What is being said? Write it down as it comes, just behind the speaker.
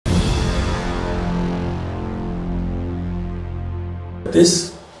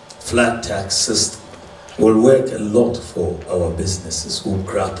this flat tax system will work a lot for our businesses who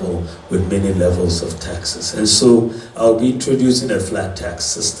grapple with many levels of taxes. And so I'll be introducing a flat tax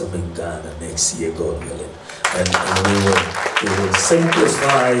system in Ghana next year, God willing. And we will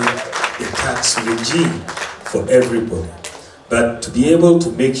simplify the tax regime for everybody. But to be able to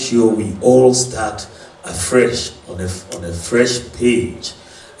make sure we all start afresh on a fresh page,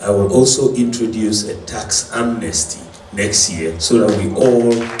 I will also introduce a tax amnesty next year so that we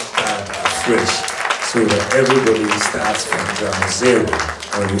all start afresh, so that everybody starts from ground zero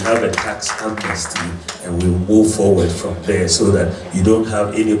when we have a tax amnesty, and we'll move forward from there so that you don't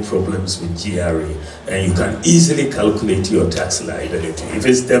have any problems with GRA and you can easily calculate your tax liability. If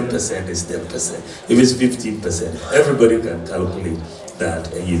it's 10%, it's 10%. If it's 15%, everybody can calculate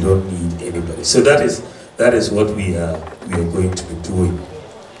that and you don't need anybody. So that is what we are going to be doing.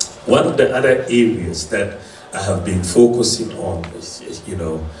 One of the other areas that I have been focusing on is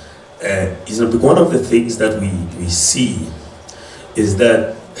one of the things that we see is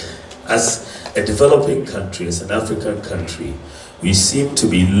that as a developing country, as an African country, we seem to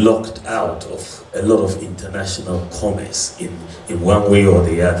be locked out of a lot of international commerce in one way or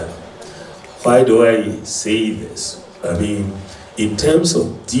the other. Why do I say this? I mean, in terms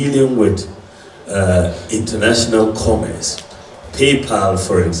of dealing with international commerce, PayPal,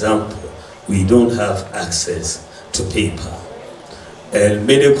 for example, we don't have access to PayPal. And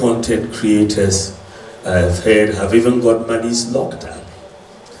many content creators, I've heard, have even got monies locked up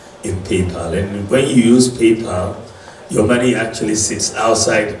in PayPal. And when you use PayPal, your money actually sits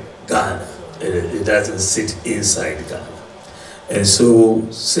outside Ghana. It doesn't sit inside Ghana. And so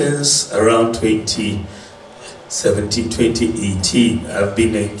since around 2017, 2018, I've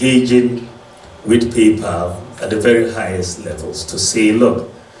been engaging with PayPal at the very highest levels to say,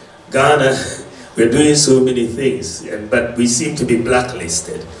 look, Ghana, we're doing so many things, but we seem to be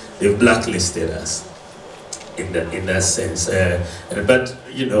blacklisted. They've blacklisted us in that sense. But,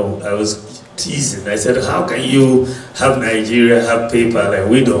 I was teasing. I said, how can you have Nigeria have PayPal and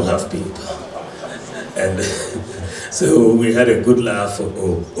we don't have PayPal? And so we had a good laugh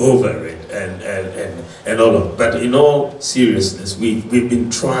over it and all of it. But in all seriousness, we've been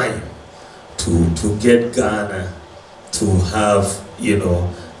trying to get Ghana to have,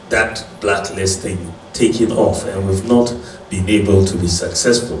 that blacklisting taken off, and we've not been able to be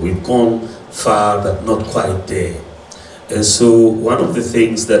successful. We've gone far, but not quite there. And so one of the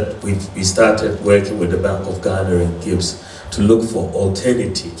things that we started working with the Bank of Ghana and Gibbs to look for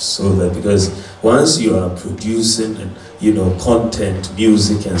alternatives, so that, because once you are producing, content,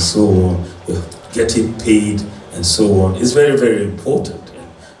 music, and so on, you're getting paid and so on, it's very, very important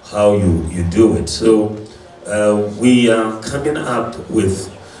how you do it. So we are coming up with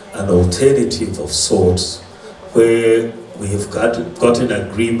an alternative of sorts where we have got an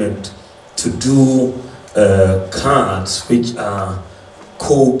agreement to do cards which are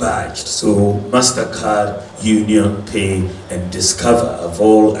co-badged. So MasterCard, Union Pay, and Discover have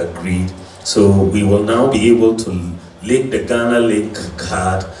all agreed. So we will now be able to link the Ghana Link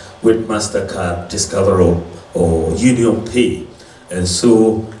card with MasterCard, Discover, or Union Pay. And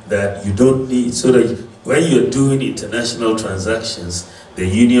so that you don't need, so that when you're doing international transactions, the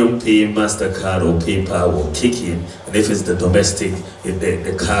Union Pay, MasterCard, or PayPal will kick in, and if it's the domestic,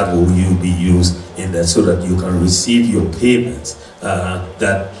 the card will be used in that, so that you can receive your payments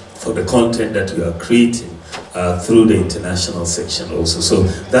that for the content that you are creating through the international section also. So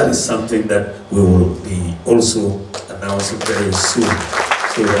that is something that we will be also announcing very soon,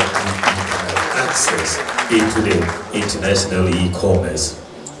 so that we can have access into the international e-commerce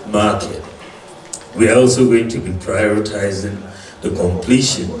market. We are also going to be prioritizing the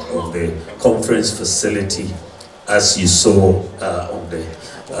completion of the conference facility, as you saw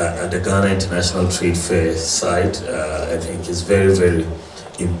at the Ghana International Trade Fair site. I think it's very, very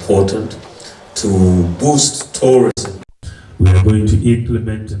important to boost tourism. We are going to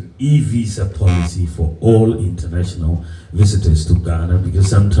implement an e-visa policy for all international visitors to Ghana, because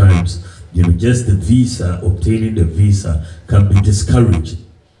sometimes, just the visa, obtaining the visa can be discouraging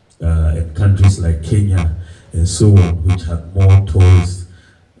in countries like Kenya and so on, which have more tourists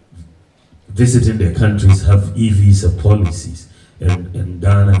visiting their countries, have e-visa policies, and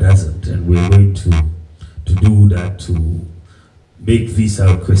Ghana doesn't. And we're going to do that to make visa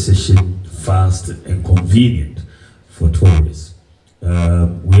acquisition fast and convenient for tourists.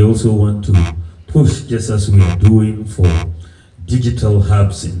 We also want to push, just as we are doing for digital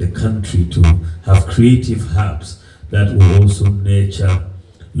hubs in the country, to have creative hubs that will also nurture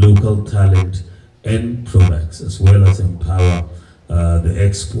local talent and products, as well as empower the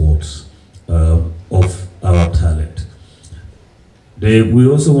exports of our talent. We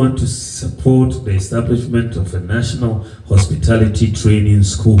also want to support the establishment of a national hospitality training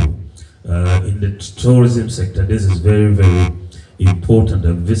school. In the tourism sector, this is very, very important.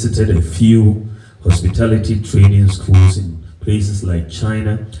 I've visited a few hospitality training schools in places like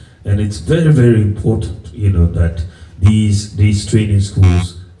China, and it's very, very important, you know, that these training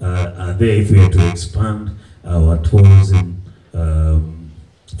schools are there if we are to expand our tourism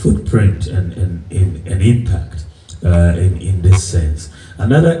footprint and impact in this sense.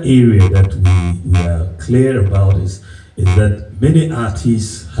 Another area that we are clear about is that many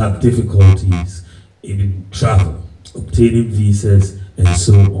artists have difficulties in travel, obtaining visas and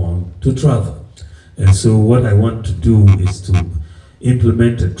so on to travel. And so what I want to do is to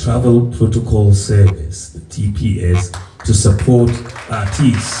implement a travel protocol service, the TPS, to support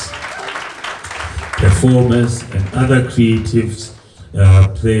artists, performers and other creatives,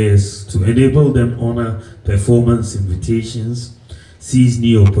 players, to enable them honor performance invitations, seize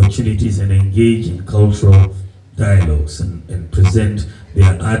new opportunities and engage in cultural dialogues and present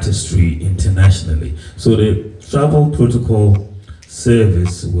their artistry internationally. So the travel protocol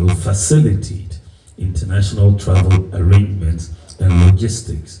service will facilitate international travel arrangements and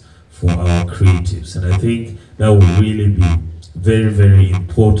logistics for our creatives. And I think that will really be very, very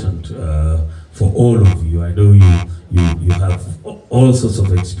important for all of you. I know you have all sorts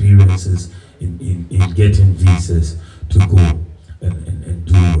of experiences in getting visas to go and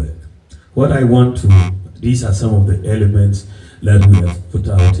do work. What I want to, these are some of the elements that we have put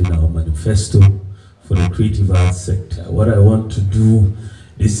out in our manifesto for the creative arts sector. What I want to do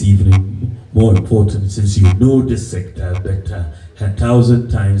this evening, more important, since you know this sector better, 1,000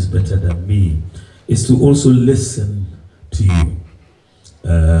 times better than me, is to also listen to you,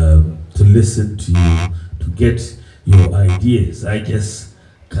 to get your ideas. I just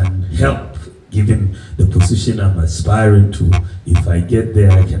can help, given the position I'm aspiring to. If I get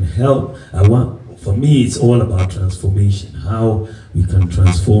there, I can help. For me, it's all about transformation, how we can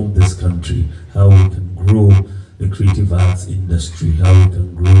transform this country, how we can grow the creative arts industry, how we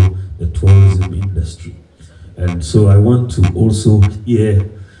can grow the tourism industry. And so I want to also hear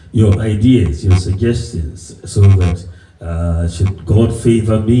your ideas, your suggestions, so that should God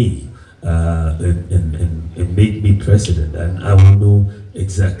favor me and make me president, and I will know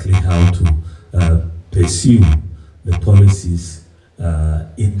exactly how to pursue the policies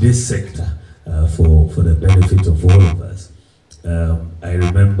in this sector for the benefit of all of us. I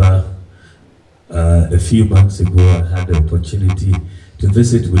remember a few months ago I had the opportunity to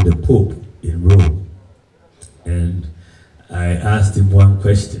visit with the Pope in Rome, and I asked him one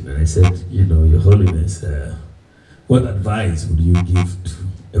question, and I said, you know, Your Holiness, what advice would you give to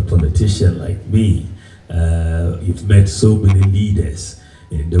a politician like me? You've met so many leaders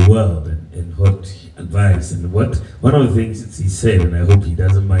in the world, and what advice? And one of the things that he said, and I hope he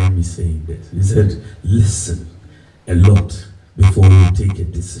doesn't mind me saying this, he said, listen a lot before you take a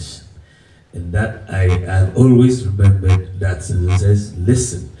decision. And that I've always remembered that. It says,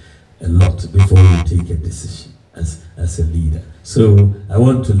 listen a lot before you take a decision as a leader. So I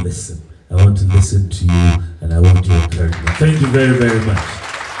want to listen. I want to listen to you, and I want your encouragement. Thank you very, very much.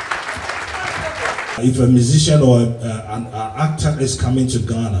 If a musician or an actor is coming to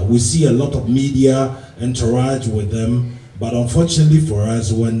Ghana, we see a lot of media interact with them, but unfortunately for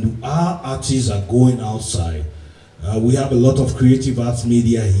us, when our artists are going outside, we have a lot of creative arts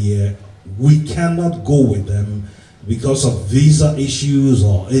media here. We cannot go with them because of visa issues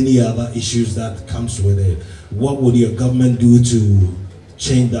or any other issues that comes with it. What would your government do to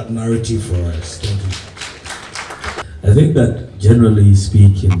change that narrative for us? Thank you. I think that generally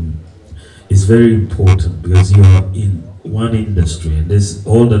speaking is very important, because you are in one industry, and this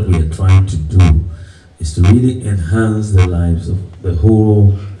all that we are trying to do is to really enhance the lives of the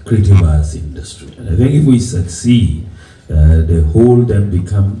whole creative arts industry. And I think if we succeed, the whole then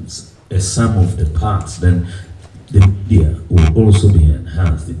becomes a sum of the parts, then the media will also be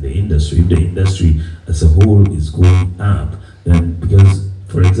enhanced in the industry. If the industry as a whole is going up, then, because,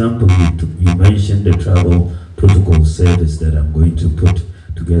 for example, you mentioned the travel protocol service that I'm going to put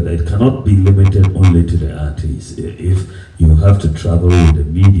together. It cannot be limited only to the artists. If you have to travel with the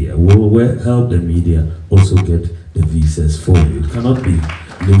media, we'll help the media also get the visas for you. It cannot be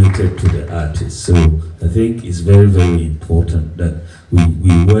limited to the artists. So I think it's very, very important that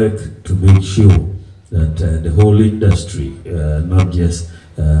we work to make sure that the whole industry, not just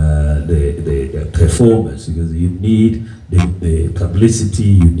the performers, because you need the publicity,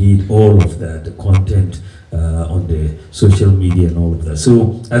 you need all of that, the content on the social media and all of that.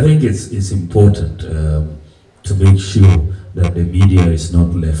 So I think it's important to make sure that the media is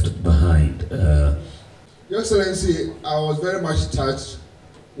not left behind. Your Excellency, I was very much touched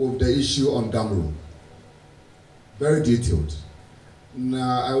with the issue on Gamro. Very detailed.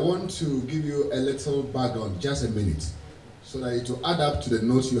 Now, I want to give you a little background, just a minute, so that it will add up to the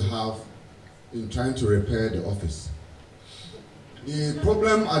notes you have in trying to repair the office. The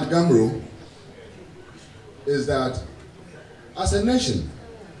problem at Gamro is that as a nation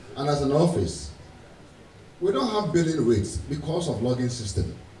and as an office, we don't have billing rates because of logging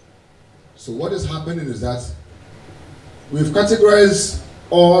system. So what is happening is that we've categorized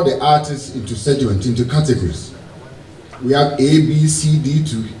all the artists into segments, into categories. We have A, B, C, D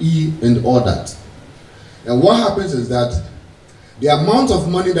to E and all that. And what happens is that the amount of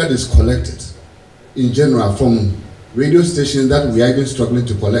money that is collected in general from radio stations that we are even struggling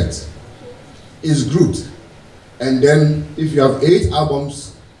to collect is grouped. And then if you have 8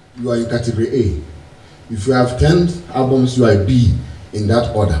 albums, you are in category A. If you have 10 albums, you are B in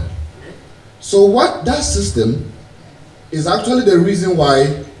that order. So what that system is actually the reason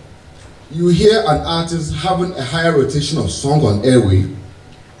why you hear an artist having a higher rotation of song on airway,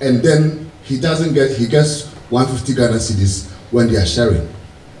 and then he gets 150 Ghana cedis when they are sharing.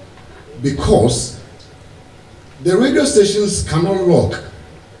 Because the radio stations cannot log,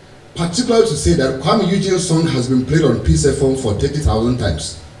 particularly to say that Kwame Eugene's song has been played on PCFM for 30,000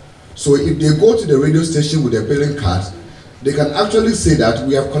 times. So if they go to the radio station with their billing card, they can actually say that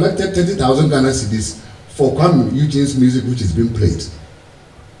we have collected 30,000 Ghana cedis for Kwame Eugene's music which is being played.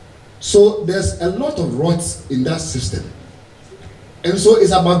 So there's a lot of rots in that system. And so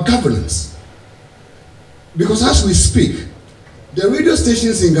it's about governance. Because as we speak, the radio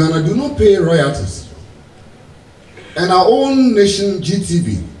stations in Ghana do not pay royalties. And our own nation,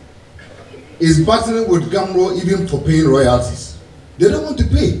 GTV, is battling with Gamro even for paying royalties. They don't want to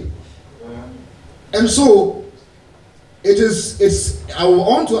pay. And so, I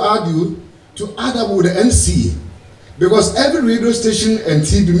want to argue to add up with the NCA, because every radio station and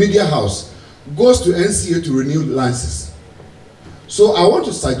TV media house goes to NCA to renew licenses. So I want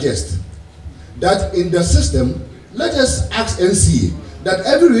to suggest that in the system, let us ask NCA that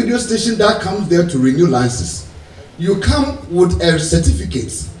every radio station that comes there to renew licenses, you come with a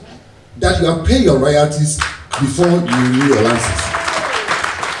certificate that you have paid your royalties before you renew your license.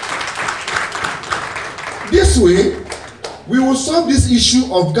 This way, we will solve this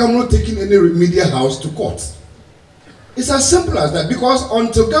issue of Gamro taking any media house to court. It's as simple as that, because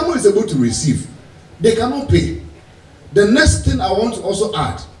until Gamro is able to receive, they cannot pay. The next thing I want to also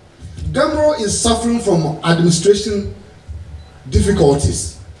add, Gamro is suffering from administration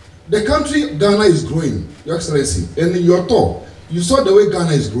difficulties. The country, Ghana, is growing, Your Excellency, and in your talk, you saw the way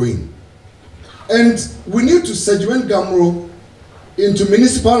Ghana is growing. And we need to segment Gamro into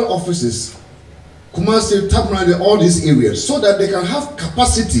municipal offices, Kumasi, Tamarani, all these areas, so that they can have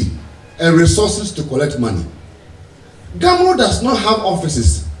capacity and resources to collect money. Gamro does not have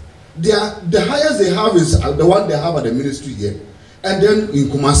offices. The highest they have is the one they have at the ministry here, and then in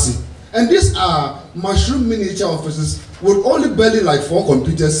Kumasi. And these are mushroom miniature offices with only barely like 4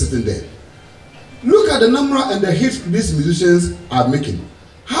 computers sitting there. Look at the number and the hits these musicians are making.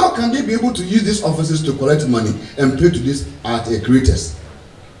 How can they be able to use these offices to collect money and pay to these art creators?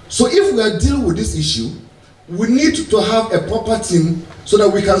 So if we are dealing with this issue, we need to have a proper team so that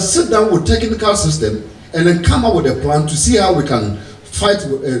we can sit down with technical system and then come up with a plan to see how we can fight,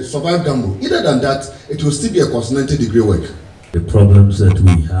 survive Gamro. Either than that, it will still be a continental degree work. The problems that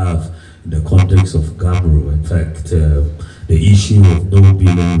we have in the context of Gamro, in fact, the issue of no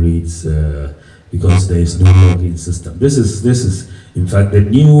billing rates because there is no login system. This is in fact the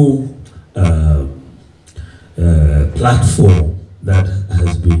new platform that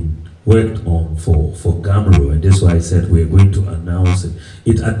has been worked on for Gamro, and that's why I said we're going to announce it.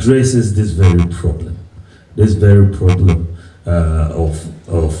 It addresses this very problem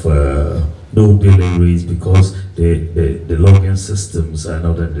of no billing rates, because the login systems are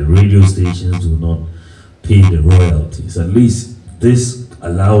not, and the radio stations do not pay the royalties. At least this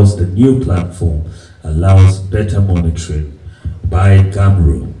allows, the new platform allows better monitoring by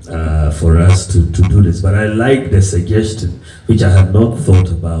Gamro for us to do this. But I like the suggestion, which I had not thought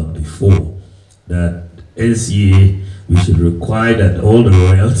about before, that NCA, we should require that all the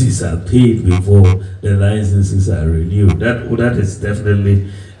royalties are paid before the licenses are renewed. That is definitely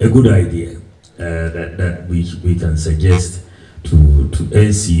a good idea that we can suggest to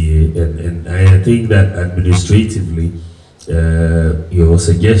NCA, and I think that administratively you're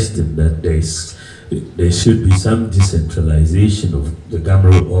suggesting that there should be some decentralization of the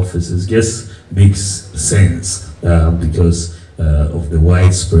Gamro offices. Just makes sense because of the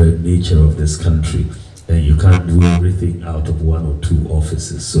widespread nature of this country, and you can't do everything out of 1 or 2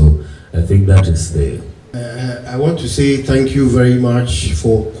 offices. So I think that is the I want to say thank you very much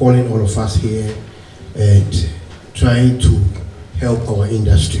for calling all of us here and trying to help our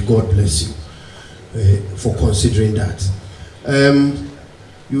industry. God bless you for considering that.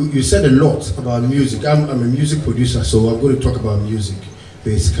 You said a lot about music. I'm a music producer, so I'm going to talk about music,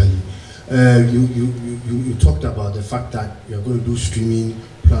 basically. You talked about the fact that you're going to do streaming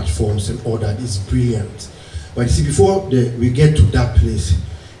platforms and all that is brilliant. But you see, before we get to that place,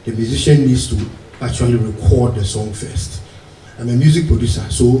 the musician needs to actually record the song first. I'm a music producer,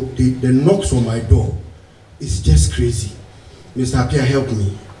 so the knocks on my door is just crazy. Mr. Apia, help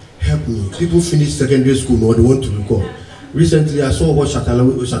me. Help me. People finish secondary school now, they want to record. Recently, I saw what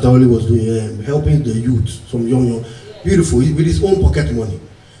Shatawale was doing, helping the youth, some young, beautiful, with his own pocket money.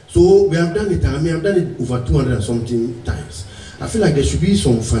 So we have done it. I mean, I've done it over 200 and something times. I feel like there should be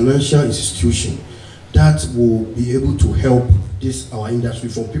some financial institution that will be able to help our industry,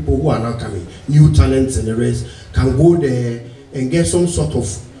 from people who are now coming, new talents and the rest, can go there and get some sort of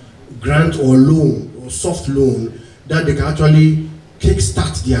grant or loan or soft loan that they can actually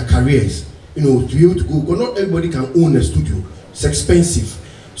kickstart their careers. You know, to be able to go, because not everybody can own a studio. It's expensive.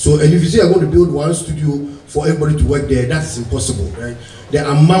 So, and if you say I'm going to build one studio for everybody to work there, that's impossible, right? The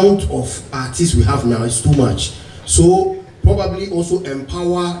amount of artists we have now is too much. So, probably also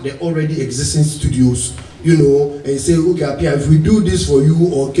empower the already existing studios, you know, and say, okay, Apia, if we do this for you,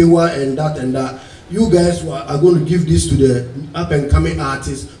 or Kewa and that, you guys are going to give this to the up and coming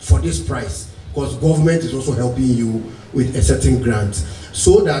artists for this price, because government is also helping you with a certain grant,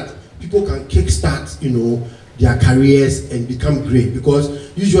 so that people can kickstart, you know, their careers and become great. Because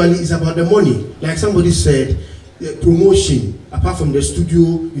usually it's about the money. Like somebody said, promotion. Apart from the studio,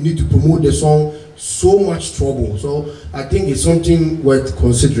 you need to promote the song. So much trouble. So I think it's something worth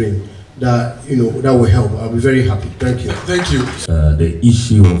considering that, you know, that will help. I'll be very happy. Thank you. Thank you. The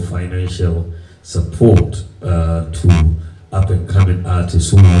issue of financial support to up and coming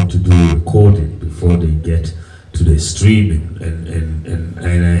artists who want to do recording before they get to the streaming, and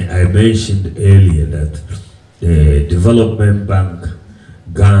I mentioned earlier that the Development Bank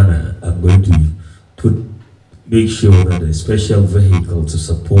Ghana are going to make sure that a special vehicle to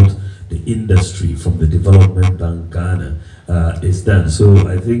support the industry from the Development Bank Ghana is done. So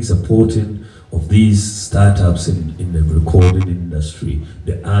I think supporting of these startups in the recording industry,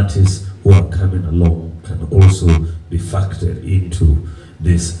 the artists who are coming along can also be factored into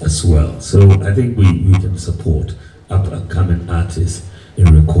this as well. So I think we can support up and coming artists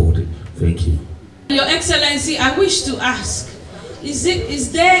in recording. Thank you. Your Excellency, I wish to ask,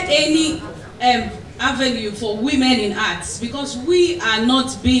 is there any avenue for women in arts? Because we are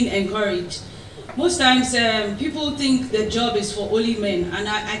not being encouraged. Most times people think the job is for only men, and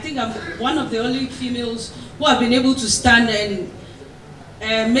I think I'm one of the only females who have been able to stand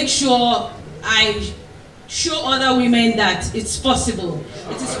and make sure I show other women that it's possible.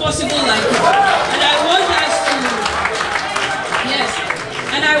 It is possible like that.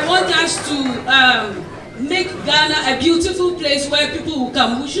 And I want us to make Ghana a beautiful place where people will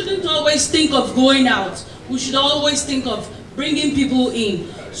come. We shouldn't always think of going out. We should always think of bringing people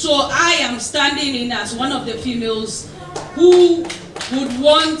in. So I am standing in as one of the females who would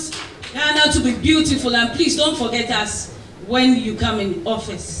want Ghana to be beautiful, and please don't forget us when you come in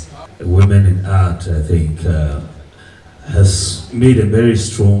office. Women in art, I think, has made a very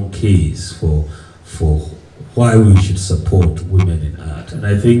strong case for why we should support women in art. And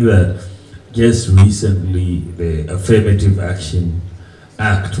I think that just recently the Affirmative Action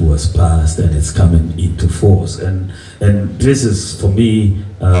Act was passed and it's coming into force. And this is, for me,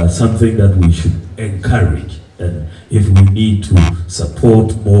 something that we should encourage. And if we need to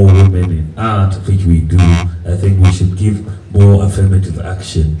support more women in art, which we do, I think we should give more affirmative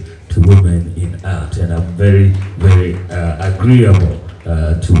action to women in art. And I'm very, very agreeable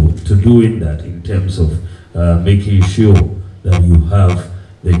to doing that in terms of making sure that you have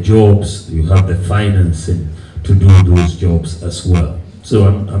the jobs, you have the financing to do those jobs as well. So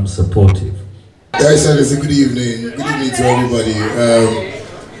I'm supportive. Guys, it's a good evening. Good evening to everybody.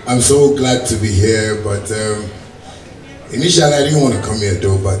 I'm so glad to be here, but initially I didn't want to come here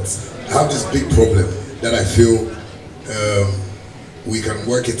though, but I have this big problem that I feel we can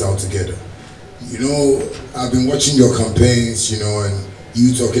work it out together. You know, I've been watching your campaigns, you know, and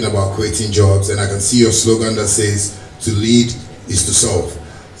you talking about creating jobs, and I can see your slogan that says, to lead is to solve,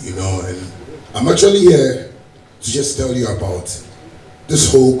 you know, and I'm actually here to just tell you about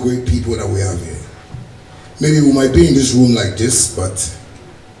this whole great people that we have here. Maybe we might be in this room like this, but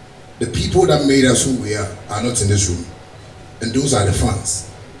the people that made us who we are not in this room, and those are the fans.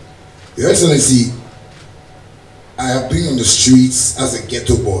 Your Excellency, I have been on the streets as a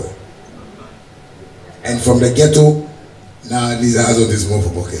ghetto boy. And from the ghetto, now Lisa has all this more for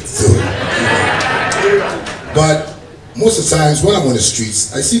pocket. So, but most of the times when I'm on the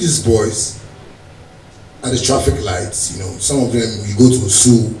streets, I see these boys at the traffic lights, you know, some of them, you go to a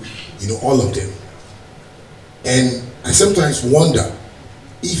zoo, you know, all of them. And I sometimes wonder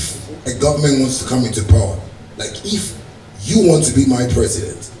if a government wants to come into power, like if you want to be my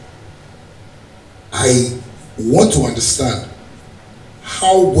president, I want to understand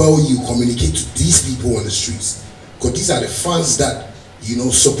how well you communicate to these people on the streets, because these are the fans that, you know,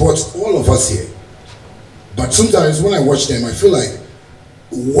 support all of us here. But sometimes when I watch them, I feel like,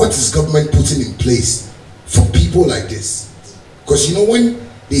 what is government putting in place for people like this? Because, you know, when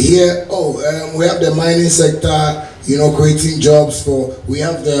they hear, oh, we have the mining sector, you know, creating jobs for, we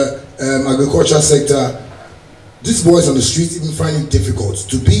have the agriculture sector, these boys on the streets even find it difficult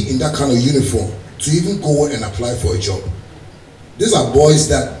to be in that kind of uniform, to even go and apply for a job. These are boys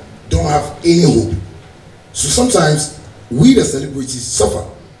that don't have any hope. So sometimes we the celebrities suffer.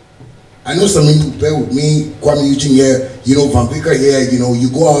 I know some people bear with me, Kwame Eugene here, you know, Van Baker here, you know, you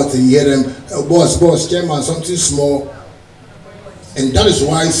go out and hear them, boss, chairman, something small. And that is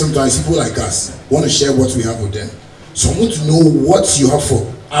why sometimes people like us want to share what we have with them. So I want to know what you have for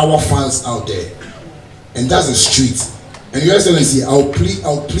our fans out there. And that's the street. And Your Excellency, I'll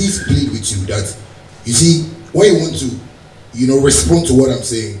please plead with you that, you see, when you want to, you know, respond to what I'm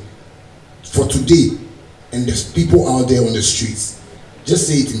saying, for today, and there's people out there on the streets, just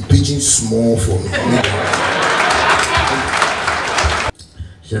say it in pidgin small for me.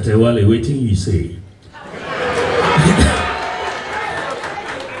 Shatewale, waiting you say.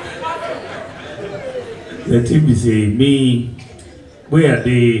 The thing be say, me, where are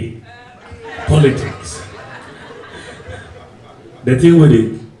the politics? The thing with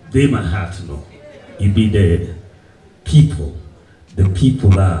it, they my heart know. It be the people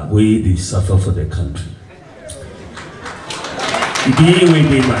that way they suffer for the country. It be way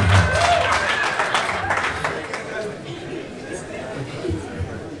they my heart.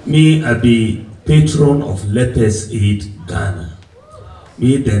 Me, I be patron of Lepers Aid Ghana.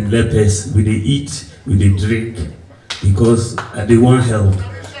 Me then lepers, we they eat, we they drink, because they want help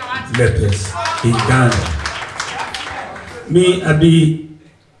lepers in Ghana. Me, I be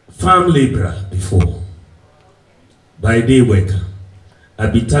farm laborer before, by day worker. I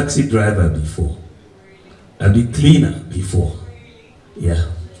be taxi driver before. I be cleaner before.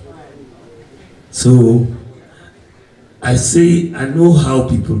 Yeah. So I say I know how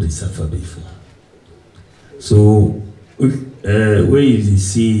people they suffer before. So where you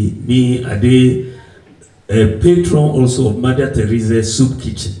see me, I be a patron also of Mother Teresa's Soup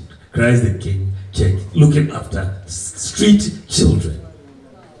Kitchen, Christ the King Church, looking after street children.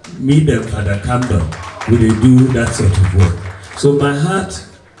 Me and Father Campbell, we they do that sort of work. So my heart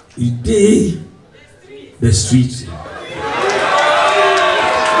is day the street.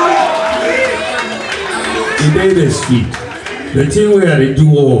 In the street. The thing where they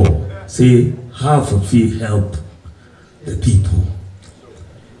do all, say half of it help the people.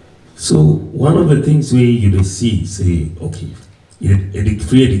 So one of the things where you see, say, okay,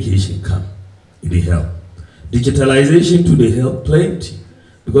 free education come, it help. Digitalization to the help plenty.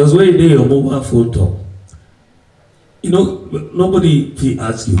 Because when they your mobile phone talk, you know, nobody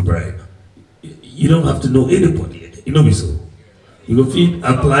asks you bribe. You don't have to know anybody. You know me so. You can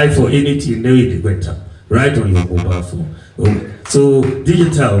apply for anything, now it went up, right on your mobile phone. So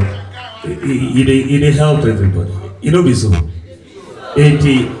digital, it help everybody. You know me so.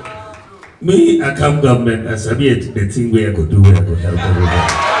 Me, I come government as I be the thing where I go do, where I go help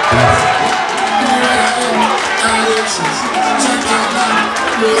everybody.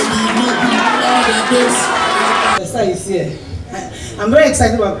 Is here. I'm very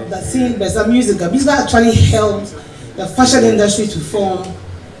excited about that seeing Besa Music. This actually helped the fashion industry to form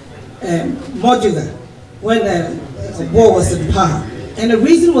modular when the war was in power. And the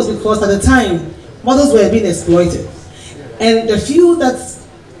reason was because at the time, models were being exploited. And the few that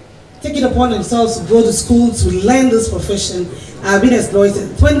take it upon themselves to go to school to learn this profession are being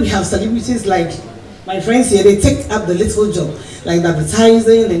exploited. When we have celebrities like my friends here, they take up the little job, like the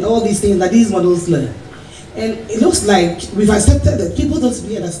advertising and all these things that these models learn. And it looks like we've accepted that people don't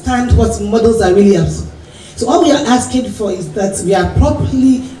really understand what models are really up to. So all we are asking for is that we are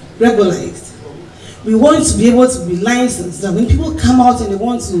properly regularized. We want to be able to be licensed, that when people come out and they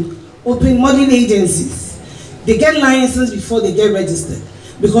want to open modeling agencies, they get licensed before they get registered.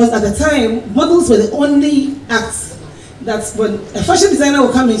 Because at the time, models were the only acts that when a fashion designer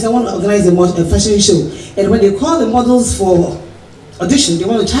will come in and say, I want to organize a fashion show, and when they call the models for audition, they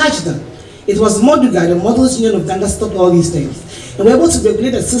want to charge them. It was Moduga, the Models Union of Ghana, stopped all these things. And we're able to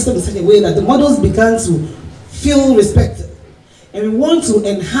regulate the system in such a way that the models began to feel respected. And we want to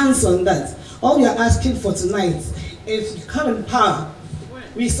enhance on that. All we are asking for tonight is to come in power.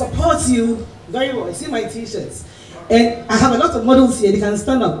 We support you very well. You see my t-shirts. And I have a lot of models here. They can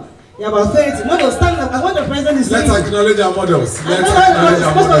stand up. Yeah, about 30 models. Stand up. I want the president is Let's acknowledge our models. Let's acknowledge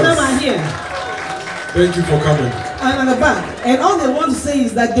our models. Most of them models. are here. Thank you for coming. And on the back. And all they want to say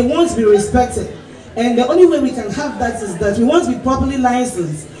is that they want to be respected. And the only way we can have that is that we want to be properly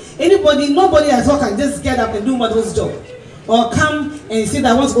licensed. Nobody at all can just get up and do models' job. Or come and say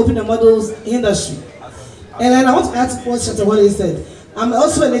that I want to open the models industry. And then I want to add to Paul Chapter what he said. I'm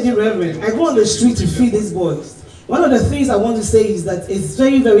also a lady reverend. I go on the street to feed these boys. One of the things I want to say is that it's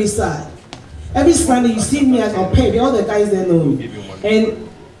very, very sad. Every Sunday you see me at our pay, all the guys there know me. And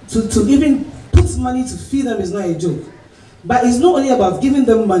to even put money to feed them is not a joke. But it's not only about giving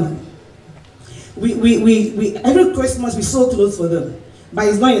them money. We every Christmas we sew clothes for them. But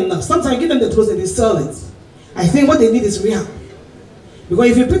it's not enough. Sometimes you give them the clothes and they sell it. I think what they need is rehab.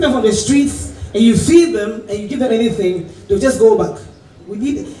 Because if you pick them from the streets and you feed them and you give them anything, they'll just go back. We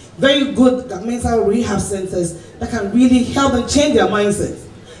need very good mental rehab centers that can really help them change their mindset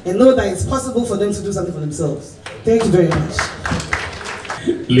and know that it's possible for them to do something for themselves. Thank you very much.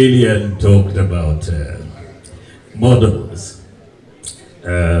 Lillian talked about models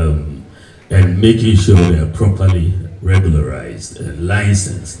and making sure they are properly regularized and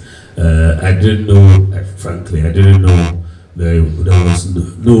licensed. I didn't know, frankly, I didn't know there was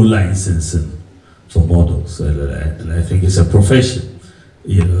no licensing for models, and I think it's a profession,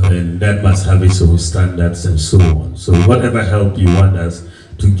 you know, and that must have its own standards and so on. So whatever help you want us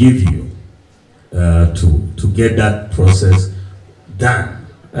to give you to get that process done,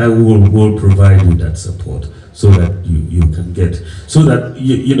 I will provide you that support so that you can get, so that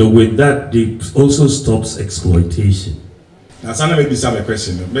you know, with that it also stops exploitation. Now, Sana may be some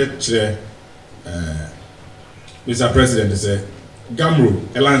question. Mr. President said,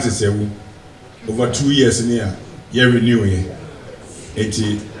 Gamro, Alliance is over 2 years in here, year renew ye.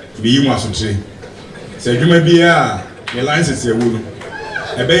 Eti, be you must say, say, you may be a Alliance is a woman.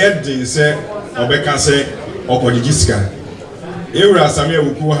 A bad thing say, or Becca say, or Podigiska. Eura Samia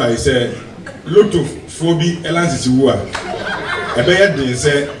Wukuha said, look to Phobi Alliance is woo. A bad thing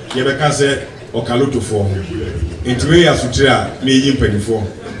say, Yebeka say, or Kaloto for. Into way as we try, me in penny for.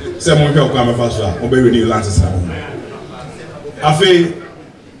 Someone help come faster, or be new lances. After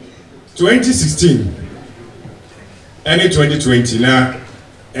 2016, any 2020 now,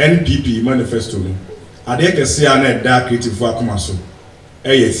 NPP manifesto. I can see an dark creative work commercial.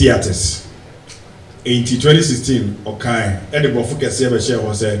 Theaters. In 2016, okay, Edinburgh focus share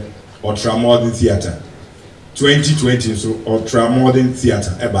was a ultra modern theater. 2020 so ultra modern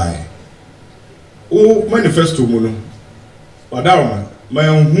theater. Ebai. Oh, manifesto mono. Odaroma, my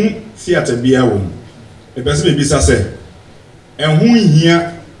own theater be a woman. A person may be say, and who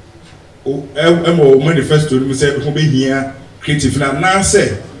here manifesto say who be here creative na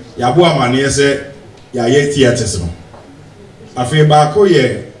say Yabua mania say ya ye theaters no. Afi ba ko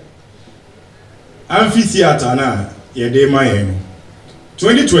ye amphitheater na ye de mayen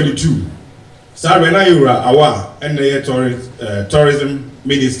 2022 Sarena Yura awa and the tourism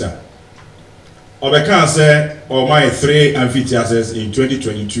minister. Obeka say or my 3 amphitheaters in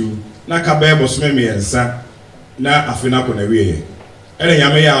 2022 na kabebo smeme ensa na afina ko na wiye. Ene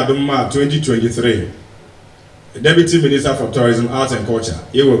yame ya adoma 2023 Deputy Minister for Tourism, Arts and Culture,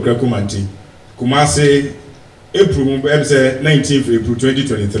 Yewo Krekumanti, Kumasi, April 19th April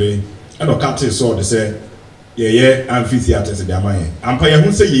 2023, and the captain saw the say, amphitheaters in the Amaye. Ampaya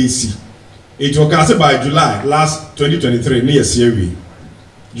who say yes. It was cast by July last 2023 near Sierra.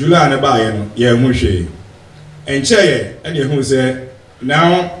 July and Bayan, ye Mushe. And Chair, and ye who say,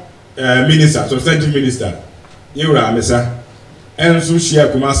 now Minister, substantive Minister, Yura Mesa, and so share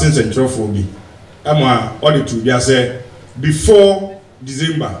Kumasi Central Phobi. Ama audit to be say before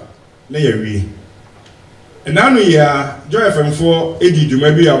December na yewie. And now ya Joy FM for edi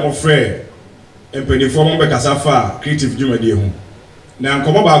dwuma bi a mo frɛ empanifo mo be kasa fa creative dwuma die ho. Na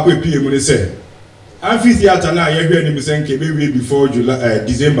nkomo ba ko epie mu ne sɛ amphitheater na ye hwɛ ni mi sɛ nke be wie before July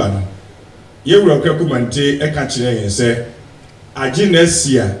December no. Ye wura kwakumante e ka kyerɛ yen sɛ agi next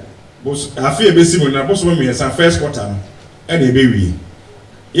year afi e be si mu na boso mo miensa first quarter no e na e be wie.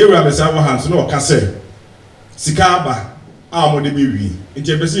 Yewura mesa wo hands no ka say sika aba a mo de be wi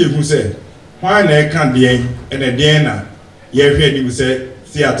nti be se ehu say hwan na e kan de en de na ye hwe ni say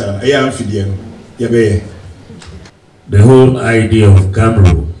theater e ya amfidie no ye be. The whole idea of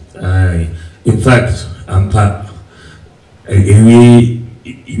Gamro, in fact, we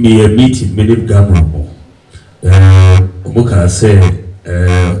may meet in many Gamro. Omuka say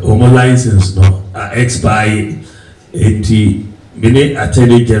Omo license no expire 80 minute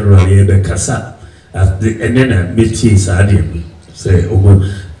Attorney General Yebe Kasa and then a meeting Sadim say Omo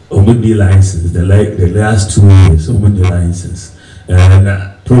license the last 2 years Omo license and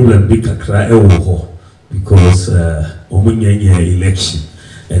problem big kakra ewo because Omo election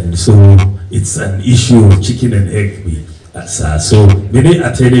and so it's an issue of chicken and egg me. So many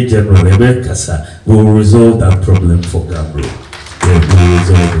Attorney General Yebe Kasa will resolve that problem for Gambro. Yeah, will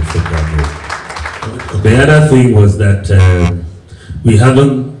resolve it for Gambro. The other thing was that we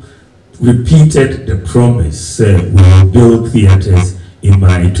haven't repeated the promise. We will build theaters in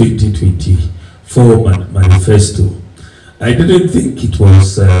my 2024 manifesto. I didn't think it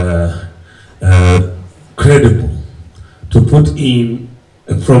was credible to put in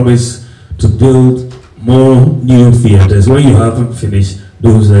a promise to build more new theaters when you haven't finished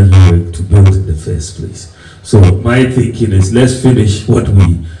those that you were to build in the first place. So my thinking is let's finish what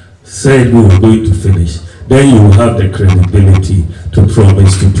we said we were going to finish. Then you will have the credibility to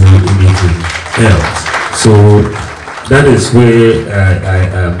promise to do anything else. So that is where I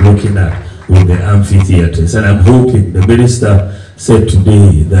am looking at with the amphitheaters. And I'm hoping the minister said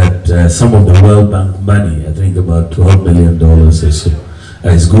today that some of the World Bank money, I think about $12 million or so,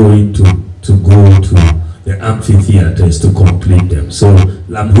 is going to go to the amphitheaters to complete them. So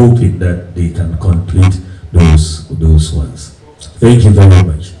I'm hoping that they can complete those ones. Thank you very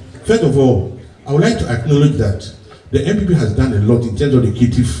much. First of all, I would like to acknowledge that the MPP has done a lot in terms of the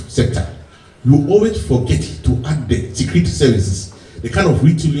creative sector. You always forget to add the security services, the kind of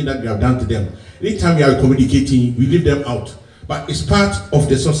retooling that we have done to them. Anytime we are communicating, we leave them out. But it's part of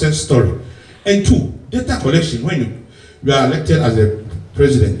the success story. And two, data collection. When you are elected as a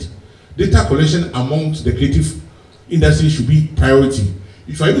president, data collection amongst the creative industry should be priority.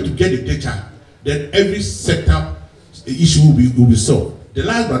 If you are able to get the data, then every sector issue will be solved. The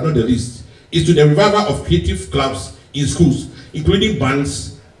last but not the least is to the revival of creative clubs in schools, including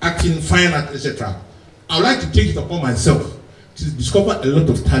bands, acting, fine art, etc. I would like to take it upon myself to discover a lot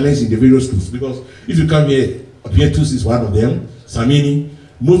of talents in the various schools, because if you come here, Opietus is one of them, Samini,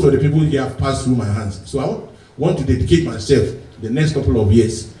 most of the people here have passed through my hands. So I want to dedicate myself the next couple of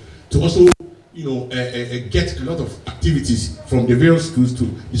years to also, get a lot of activities from the various schools to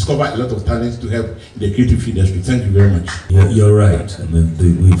discover a lot of talents to help the creative industry. Thank you very much. You're right. I mean,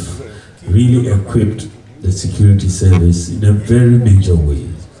 we've really equipped the security service in a very major way,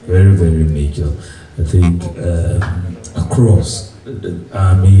 very, very major. I think across the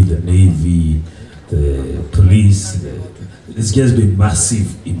army, the navy, the police, it's just been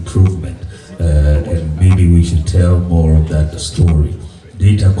massive improvement, and maybe we should tell more of that story.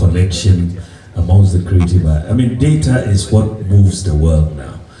 Data collection amongst the creative. I mean, data is what moves the world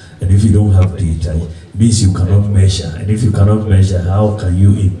now. And if you don't have data, it means you cannot measure. And if you cannot measure, how can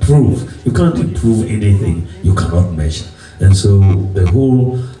you improve? You can't improve anything you cannot measure. And so the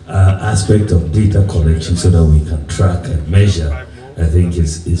whole aspect of data collection so that we can track and measure, I think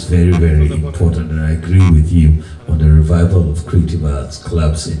is very, very important. And I agree with you on the revival of creative arts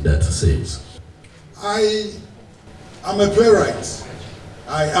clubs in that sense. I am a playwright.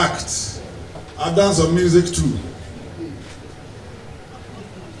 I act. I've done some music too.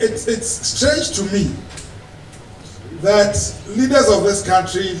 It's strange to me that leaders of this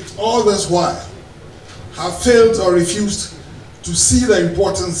country all this while have failed or refused to see the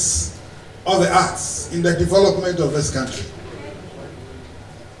importance of the arts in the development of this country.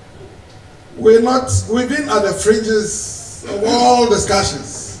 We've been at the fringes of all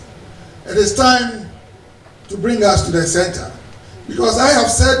discussions. It is time to bring us to the center. Because I have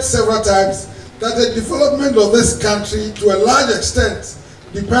said several times that the development of this country, to a large extent,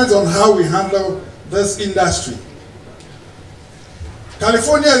 depends on how we handle this industry.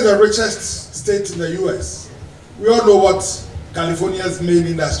 California is the richest state in the US. We all know what California's main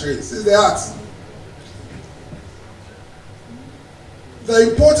industry is. It's the arts.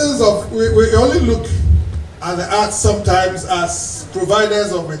 The importance of, we only look at the arts sometimes as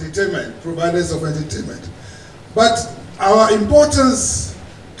providers of entertainment. But our importance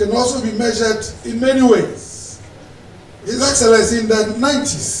can also be measured in many ways. His Excellency, in the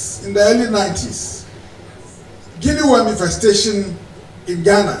 90s, in the early 90s, Guinea worm infestation in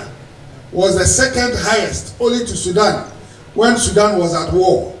Ghana was the second highest, only to Sudan, when Sudan was at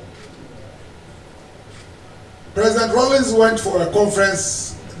war. President Rawlings went for a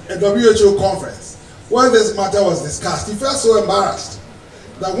conference, a WHO conference, where this matter was discussed. He felt so embarrassed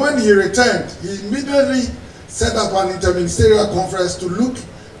that when he returned, he immediately set up an interministerial conference to look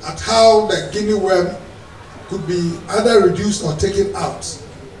at how the Guinea worm could be either reduced or taken out.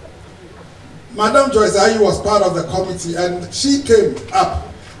 Madam Joyce Ayi was part of the committee, and she came up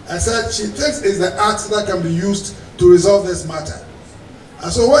and said she thinks it's the arts that can be used to resolve this matter.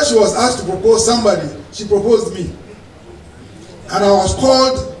 And so when she was asked to propose somebody, she proposed me. And I was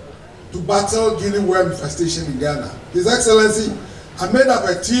called to battle guinea worm infestation in Ghana. His Excellency, I made up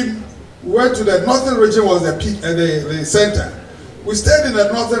a team. We went to the northern region, was the peak, the center. We stayed in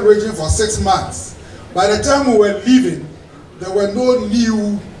the northern region for 6 months. By the time we were leaving, there were no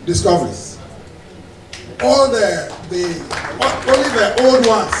new discoveries. Only the old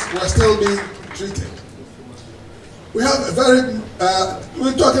ones were still being treated. We have a very,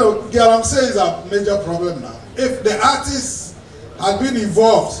 we're talking about, Galamsey is a major problem now. If the artists had been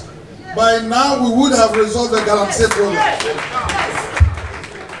involved, by now we would have resolved the Galamsey problem.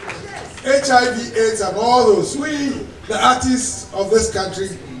 HIV, AIDS, and all those, we, the artists of this country,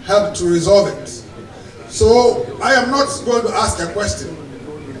 helped to resolve it. So I am not going to ask a question.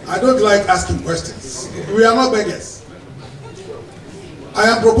 I don't like asking questions. We are not beggars. I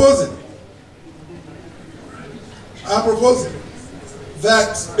am proposing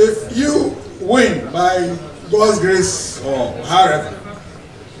that if you win by God's grace or however,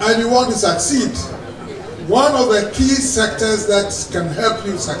 and you want to succeed, one of the key sectors that can help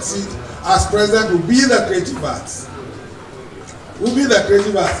you succeed as president will be the creative arts. We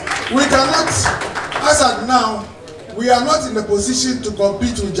cannot, as at now, we are not in a position to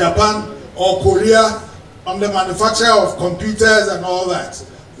compete with Japan or Korea on the manufacture of computers and all that.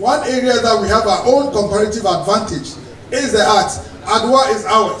 One area that we have our own comparative advantage is the arts. Adwa is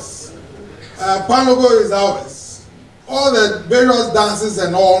ours. Panogo is ours. All the various dances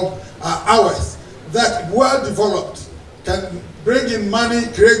and all are ours. That well developed can bring in money,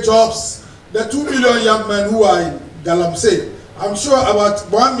 create jobs. The 2 million young men who are in Galamsey, I'm sure about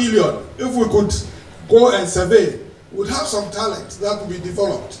 1 million, if we could go and survey, would have some talent that will be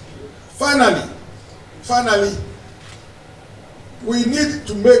developed. Finally, we need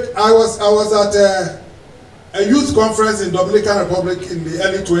to make, I was at a youth conference in Dominican Republic in the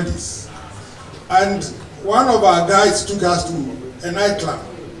early 20s. And one of our guides took us to a nightclub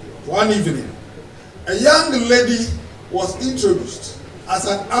one evening. A young lady was introduced as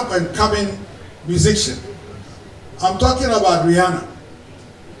an up-and-coming musician. I'm talking about Rihanna.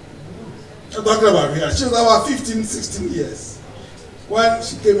 She was about 15, 16 years when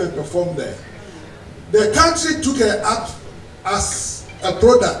she came and performed there. The country took her up as a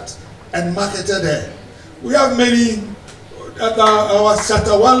product and marketed her. We have many, our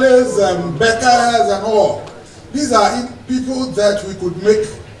Shatawales and Beckers and all. These are people that we could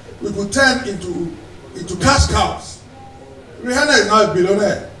turn into cash cows. Rihanna is now a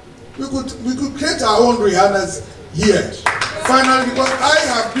billionaire. We could create our own Rihannas here. Finally, because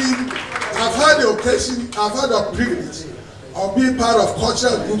I've had the privilege of being part of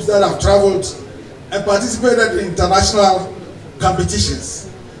cultural groups that have traveled and participated in international competitions.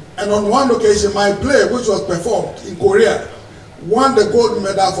 And on one occasion, my play, which was performed in Korea, won the gold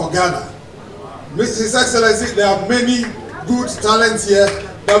medal for Ghana. His Excellency, there are many good talents here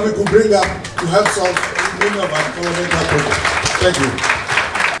that we could bring up to help solve many of our fundamental problems. Thank you.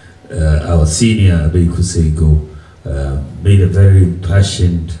 Our senior Abekusego made a very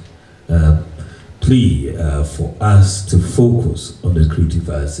impassioned plea for us to focus on the creative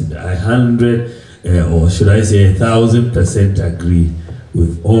arts. And I 1,000% agree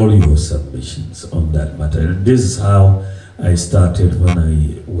with all your submissions on that matter. And this is how I started when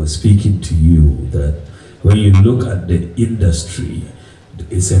I was speaking to you, that when you look at the industry,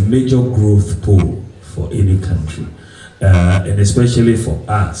 it's a major growth pole for any country. And especially for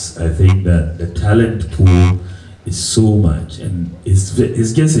us, I think that the talent pool is so much, and it's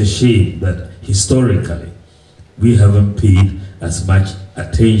just a shame that historically we haven't paid as much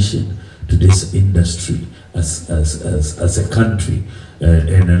attention to this industry as a country.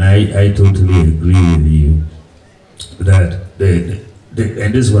 And I totally agree with you that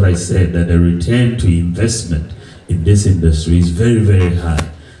and this is what I said, that the return to investment in this industry is very, very high,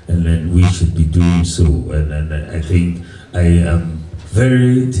 and then we should be doing so. And I think I am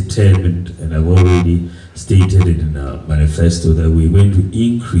very determined, and I've already stated it in our manifesto, that we're going to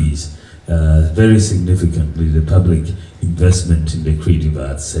increase very significantly the public investment in the creative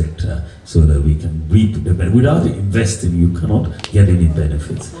arts sector, so that we can reap the benefit. Without investing, you cannot get any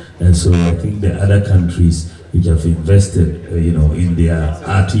benefits. And so I think the other countries which have invested, in their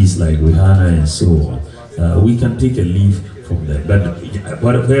artists like Rihanna and so on, we can take a leaf from them. But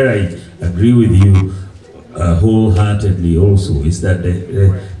where I agree with you wholeheartedly also is that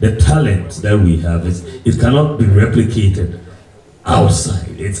the talent that we have, it cannot be replicated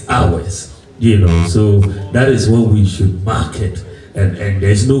outside. It's ours, so that is what we should market and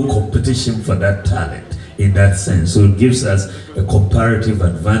there's no competition for that talent in that sense. So it gives us a comparative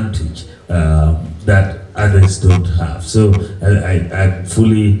advantage that others don't have. So I'm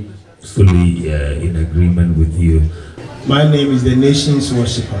fully in agreement with you. My name is the Nation's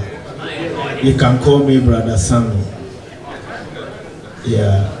Worshipper. You can call me Brother Sammy.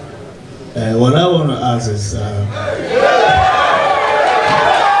 Yeah. What I want to ask is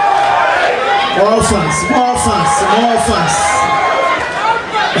more fans.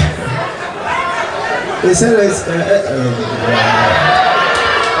 They said it's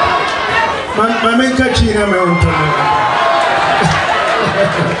my main country now, my own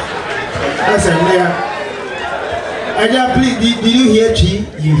I said, yeah. Please, did you hear Chi?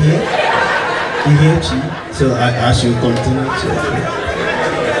 You hear? You hear Chi? So I should continue to.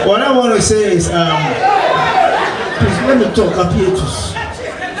 What I want to say is, please let me talk up here to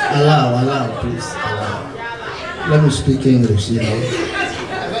allow, please, allow. Let me speak English, you know.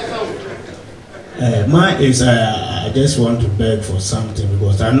 Mine is, I just want to beg for something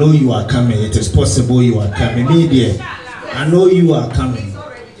because I know you are coming. It is possible you are coming. Media, I know you are coming.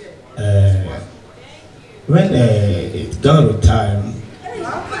 When it got a time,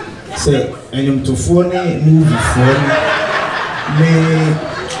 say, and I'm to phone movie for me.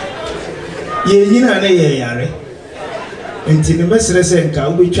 You know, and the message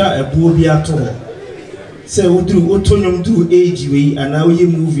and we try a booby at all. Say, we do autonomous do age way, and now you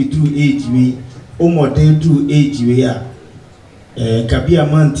movie do age way. More than do age we are. Kabia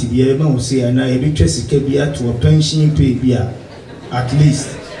month, be able to say, and I be trusted Kabia to a pension pay beer at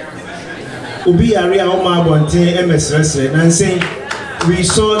least. Ubi area Oma Bonte MS Wrestling and saying we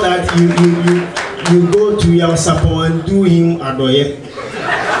saw that you go to your support and do him adoye.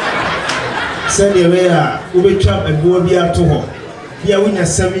 Send the way Ubi trap and go be at all. Be a winner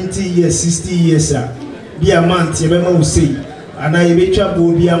 70 years, 60 years, be a month, you will say, and I be trap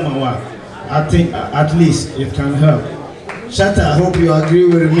will be a mawa. I think at least it can help. Shatta, I hope you agree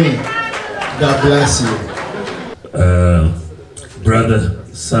with me. God bless you. Brother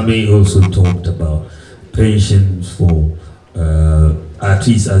Sammy also talked about pensions for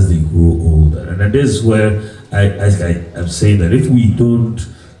artists as they grow older. And that is where I'm saying that if we don't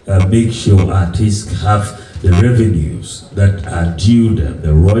make sure artists have the revenues that are due them,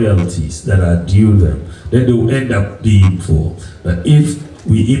 the royalties that are due them, then they will end up being poor. But if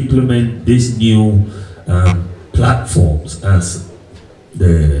we implement these new platforms, as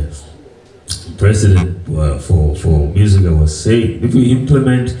the president for Musica was saying, if we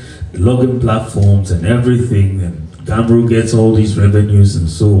implement login platforms and everything, and Gamro gets all these revenues and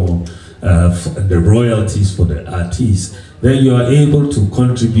so on, and the royalties for the artists, then you are able to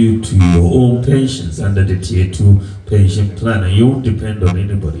contribute to your own pensions under the Tier 2 pension plan, and you won't depend on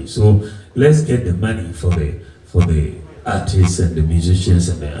anybody. So let's get the money for the artists and the musicians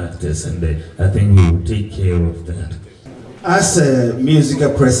and the actors, and I think we will take care of that. As a Musica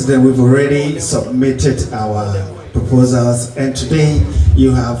president, we've already submitted our proposals, and today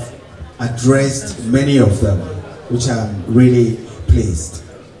you have addressed many of them, which I'm really pleased.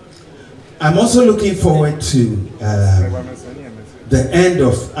 I'm also looking forward to the end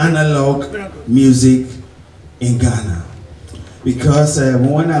of analog music in Ghana, because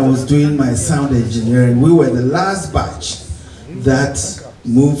when I was doing my sound engineering, we were the last batch that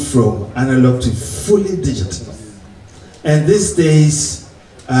moved from analog to fully digital. And these days,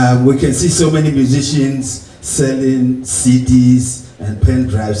 we can see so many musicians selling CDs and pen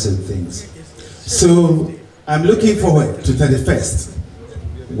drives and things. So I'm looking forward to 31st,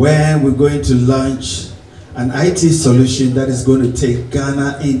 when we're going to launch an IT solution that is going to take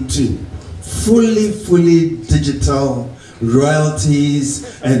Ghana into fully digital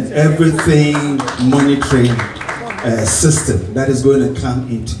royalties and everything monitoring system that is going to come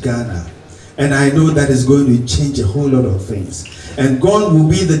into Ghana. And I know that is going to change a whole lot of things. And gone will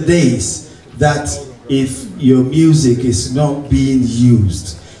be the days that if your music is not being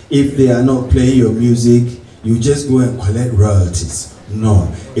used, if they are not playing your music, you just go and collect royalties.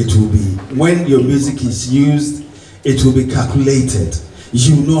 No, it will be, when your music is used, it will be calculated.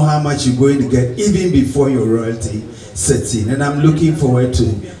 You know how much you're going to get even before your royalty sets in. And I'm looking forward to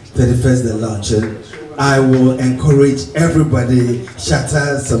 31st the launch. And I will encourage everybody,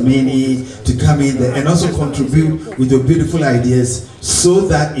 Shatta, Samini, to come in there and also contribute with your beautiful ideas, so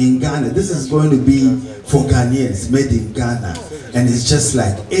that in Ghana, this is going to be for Ghanaians, made in Ghana. And it's just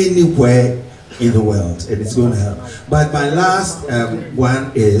like anywhere in the world, and it's going to help. But my last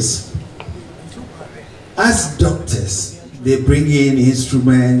one is, as doctors, they bring in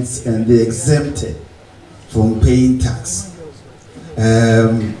instruments and they exempt it from paying tax.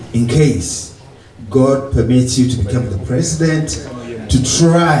 In case God permits you to become the president, to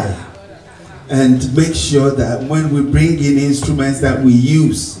try and make sure that when we bring in instruments that we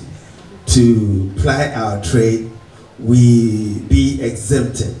use to ply our trade, we be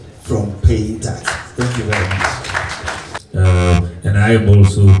exempted from paying tax. Thank you very much. And I am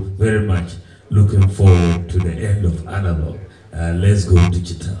also very much looking forward to the end of analog. Let's go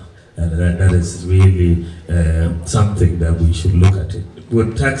digital. And that is really something that we should look at it.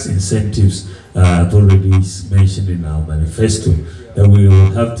 With tax incentives, I've already mentioned in our manifesto that we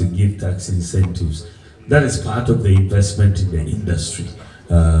will have to give tax incentives. That is part of the investment in the industry,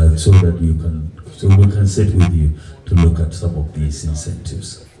 so we can sit with you to look at some of these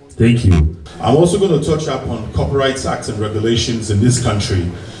incentives. Thank you. I'm also going to touch up on copyright acts and regulations in this country,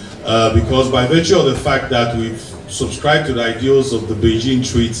 because by virtue of the fact that we've subscribed to the ideals of the Beijing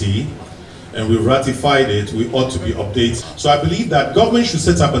Treaty and we've ratified it, we ought to be updated. So I believe that government should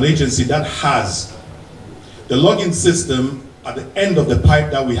set up an agency that has the login system at the end of the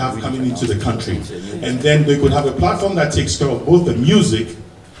pipe that we have coming into the country. And then they could have a platform that takes care of both the music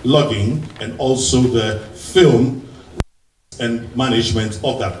logging and also the film and management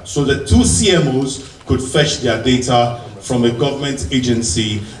of that. So the two CMOs could fetch their data from a government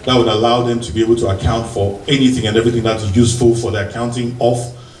agency that would allow them to be able to account for anything and everything that is useful for the accounting of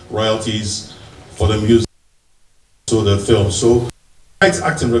royalties for the music, so the film. So, Rights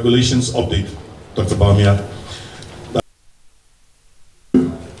Act and Regulations update, Dr. Bawumia.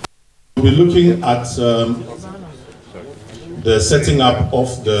 We'll be looking at the setting up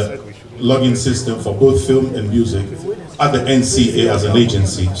of the login system for both film and music at the NCA as an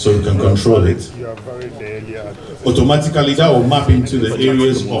agency, so we can control it. Automatically, that will map into the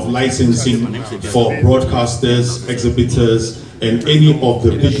areas of licensing for broadcasters, exhibitors, and any of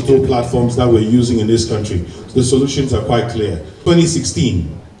the digital platforms that we're using in this country. The solutions are quite clear.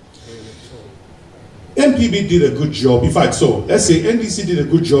 2016, MPB did a good job. In fact, so let's say NDC did a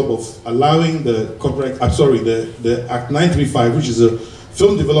good job of allowing the copyright, the Act 935, which is a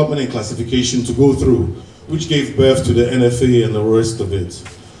film development and classification, to go through, which gave birth to the NFA and the rest of it.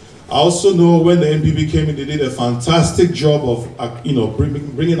 I also know when the NPB came in, they did a fantastic job of,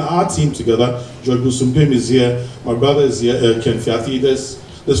 bringing our team together. George Busumpem is here, my brother is here, Ken Fiati.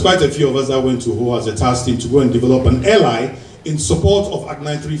 There's quite a few of us that went to who as a task team to go and develop an LI in support of Act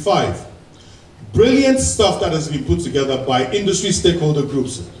 935. Brilliant stuff that has been put together by industry stakeholder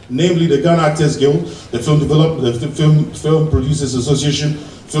groups, namely the Ghana Actors Guild, the Film Producers Association,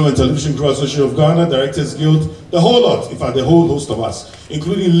 Film and Television Crew Association of Ghana, Directors Guild, the whole lot, in fact, the whole host of us,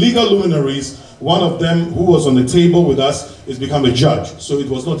 including legal luminaries. One of them who was on the table with us has become a judge, so it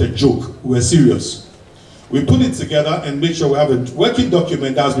was not a joke, we were serious. We put it together and made sure we have a working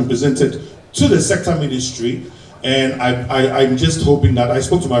document that has been presented to the sector ministry, and I'm just hoping that, I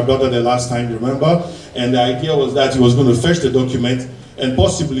spoke to my brother the last time, remember, and the idea was that he was going to fetch the document, and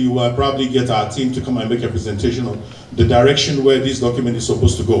possibly we'll probably get our team to come and make a presentation on the direction where this document is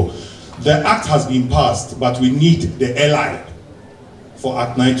supposed to go. The act has been passed, but we need the LI for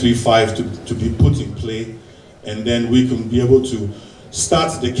Act 935 to be put in play, and then we can be able to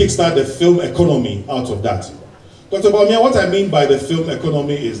kickstart the film economy out of that. Dr. Bawumia, what I mean by the film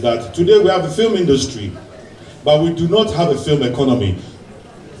economy is that today we have a film industry, but we do not have a film economy.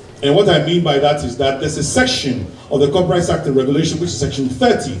 And what I mean by that is that there's a section of the Copyright Act and Regulation, which is section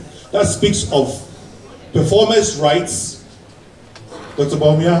 30, that speaks of performance rights. Dr.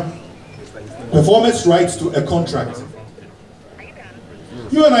 Bawumia, performance rights to a contract.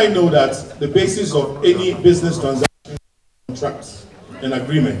 You and I know that the basis of any business transaction is contracts and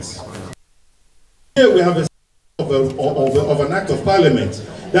agreements. Here we have of an act of parliament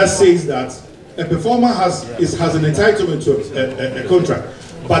that says that a performer has an entitlement to a contract,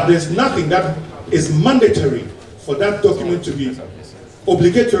 but there's nothing that is mandatory for that document to be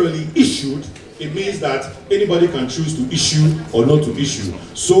obligatorily issued. It means that anybody can choose to issue or not to issue.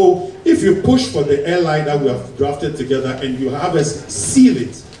 So if you push for the airline that we have drafted together and you have us seal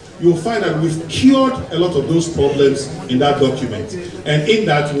it, you'll find that we've cured a lot of those problems in that document. And in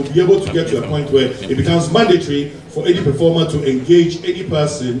that, we'll be able to get to a point where it becomes mandatory for any performer to engage any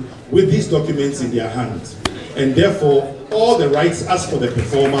person with these documents in their hands. And therefore, all the rights as for the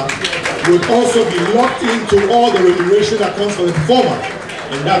performer will also be locked into all the remuneration that comes from the performer.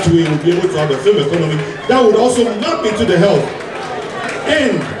 And that way, we'll be able to have a film economy that would also map into the health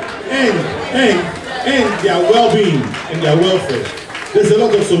and their well-being and their welfare. There's a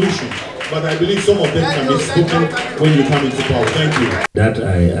lot of solutions, but I believe some of them can be spoken when you come into power. Thank you. That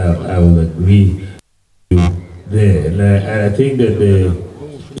I will agree there. And I think that the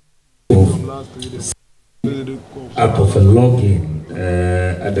app of a login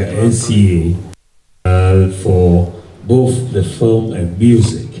at the NCA for both the film and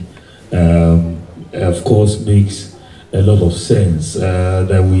music, of course, makes a lot of sense that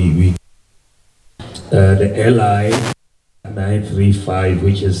the LI 935,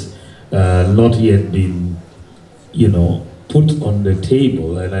 which has not yet been, put on the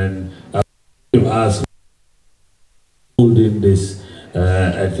table, and then I ask holding this.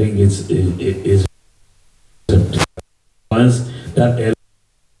 I think it is once that LI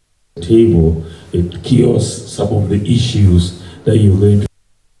table, it cures some of the issues that you're going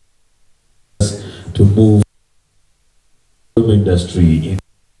to move the film industry in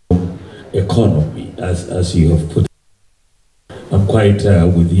economy, as you have put it. I'm quite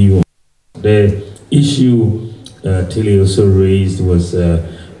with you. The issue Tilly also raised was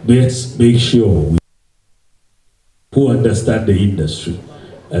let's make sure who understand the industry.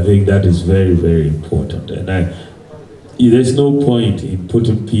 I think that is very, very important. And there's no point in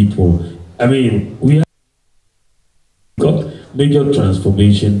putting people. I mean, we have got major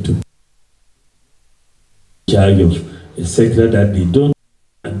transformation to charge of a sector that they don't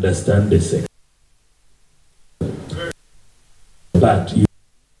understand the sector. But you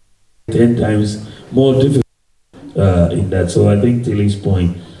 10 times more difficult in that. So I think Tilly's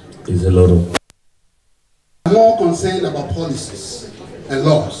point is a lot of. I'm more concerned about policies and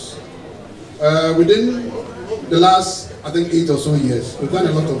laws. Within the last, I think, 8 or so years, we've done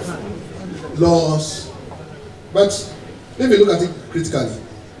a lot of laws. But if you look at it critically,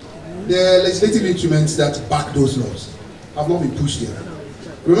 the legislative instruments that back those laws have not been pushed yet.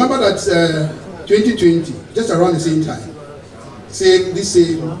 Remember that 2020, just around the same time, this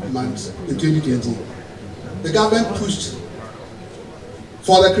same month in 2020, the government pushed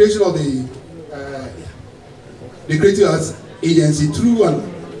for the creation of the Creative Arts Agency through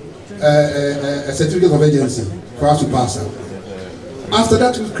a certificate of agency for us to pass out. After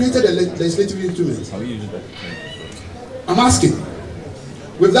that, we've created a legislative instrument. I'm asking,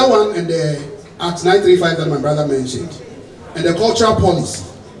 with that one and the Act 935 that my brother mentioned, and the cultural policy,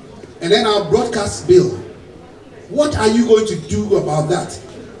 and then our broadcast bill, what are you going to do about that?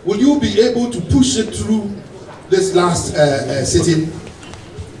 Will you be able to push it through this last sitting?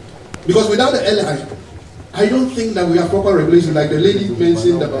 Because without the LI, I don't think that we have proper regulation, like the lady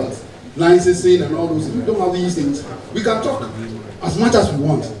mentioned about licensing and all those things. We don't have these things. We can talk as much as we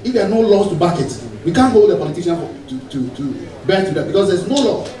want. If there are no laws to back it, we can't hold a politician to bear to that, because there's no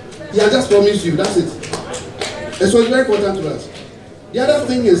law. He has just promised you, that's it. And so it's very important to us. The other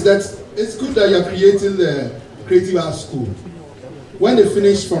thing is that it's good that you're creating the Creative Arts School. When they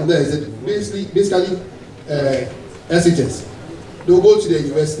finish from there, it's basically SHS. They'll go to the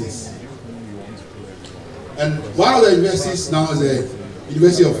universities. And one of the universities now is the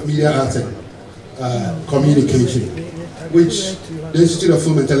University of Media Arts and Communication, which the Institute of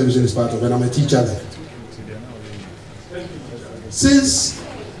Film and Television is part of, and I'm a teacher there. Since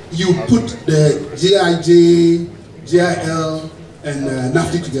you put the JIJ, JIL, and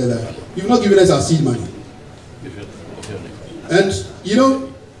NAFTI together, you've not given us our seed money. And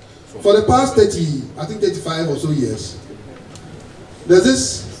for the past 35 or so years, there's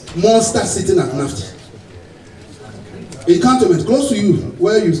this monster sitting at NAFTI. In Cantonment, close to you,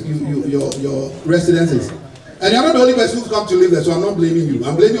 where your residence is. And you're not the only person who's come to live there, so I'm not blaming you.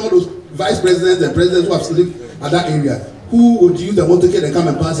 I'm blaming all those vice presidents and presidents who have lived at that area, who would use the motorcade and come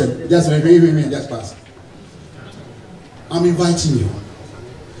and pass and just just pass. I'm inviting you.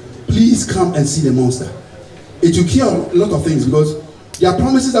 Please come and see the monster. It will cure a lot of things, because there are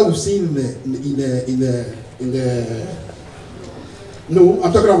promises that we've seen no,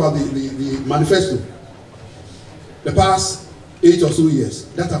 I'm talking about the manifesto. The past 8 or so years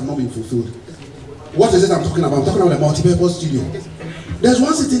that have not been fulfilled. What is it I'm talking about? I'm talking about the multi-purpose studio. There's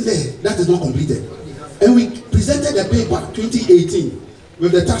one sitting there that is not completed. And we presented a paper 2018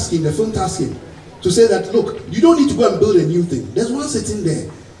 with the tasking, the film tasking, to say that, look, you don't need to go and build a new thing. There's one sitting there.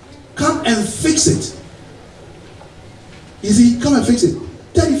 Come and fix it. You see, come and fix it.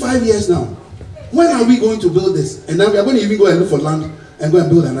 35 years now. When are we going to build this? And now we are going to even go and look for land and go and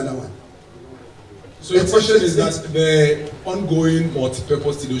build another one. So the question is that the ongoing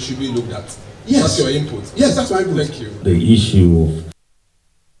multi-purpose studio should be looked at. Yes. That's your input. Yes, that's my input. Thank you. The issue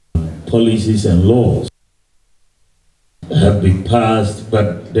of policies and laws have been passed,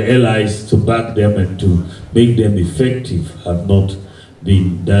 but the allies to back them and to make them effective have not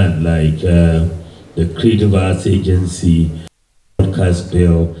been done, like the Creative Arts Agency, broadcast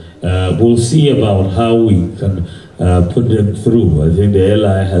bill. We'll see about how we can put them through. I think the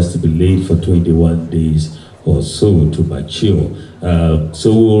LI has to be laid for 21 days or so to mature.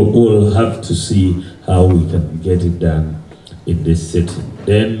 So we'll have to see how we can get it done in this sitting.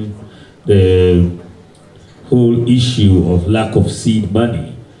 Then whole issue of lack of seed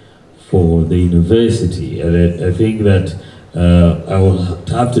money for the university. And I think that I will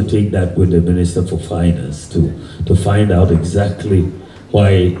have to take that with the Minister for Finance to find out exactly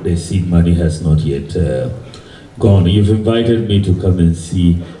why the seed money has not yet gone. You've invited me to come and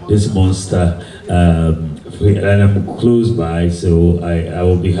see this monster, and I'm close by, so I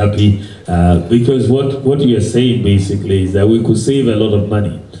will be happy because what you're saying basically is that we could save a lot of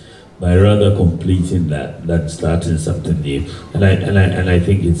money by rather completing that starting something new, and I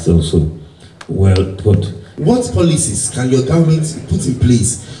think it's also well put. What policies can your government put in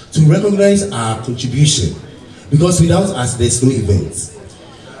place to recognize our contribution? Because without us, there's no event.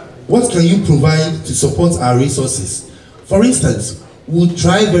 What can you provide to support our resources? For instance, we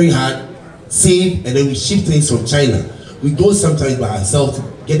try very hard, save, and then we ship things from China. We go sometimes by ourselves to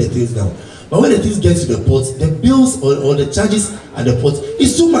get the things down. But when the things get to the port, the bills or the charges at the port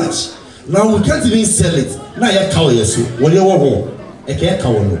is too much. Now we can't even sell it.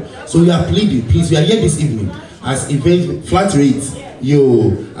 So we are pleading, please, we are here this evening as event flat rates,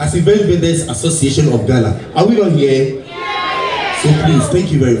 as Event Vendors Association of Ghana. Are we not here? So please,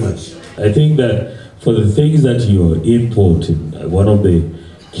 thank you very much. I think that for the things that you're importing, one of the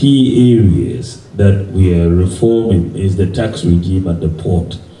key areas that we are reforming is the tax regime at the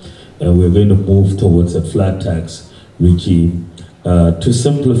port. And we're going to move towards a flat tax regime to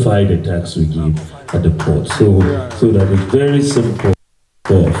simplify the tax regime at the port. So that it's very simple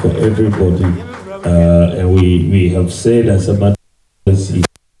for everybody. And we have said as a matter of policy,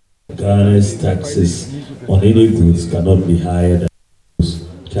 Ghana's taxes on any goods cannot be higher than those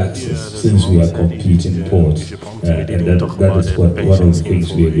taxes since we are competing ports. And that is one of the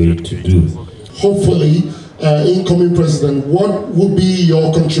things we are going to do. Hopefully, incoming president, what would be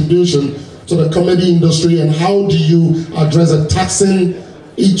your contribution to the comedy industry, and how do you address the taxing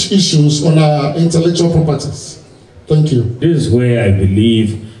issues on our intellectual properties? Thank you. This is where I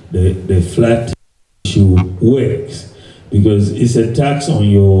believe the flat issue works, because it's a tax on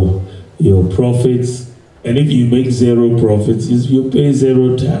your profits, and if you make zero profits, you pay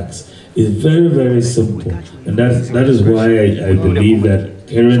zero tax. It's very, very simple, and that is why I believe that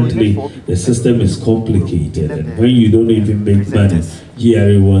currently the system is complicated, and when you don't even make money,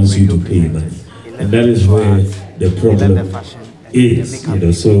 GRA wants you to pay money, and that is where the problem is.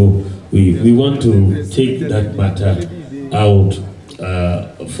 So we want to take that matter out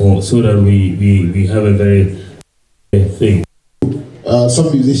so that we have a very thing.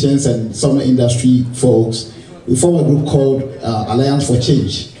 Some musicians and some industry folks, we formed a group called Alliance for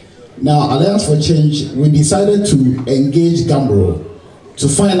Change. Now, Alliance for Change, we decided to engage Gambro to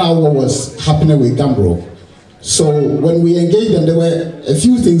find out what was happening with Gambro. So when we engaged them, there were a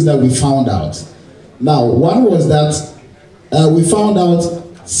few things that we found out. Now, one was that we found out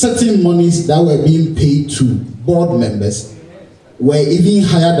certain monies that were being paid to board members were even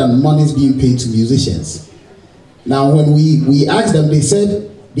higher than monies being paid to musicians. Now, when we asked them, they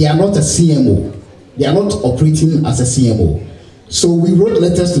said they are not a CMO. They are not operating as a CMO. So we wrote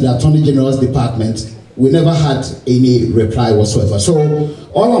letters to the Attorney General's department. We never had any reply whatsoever. So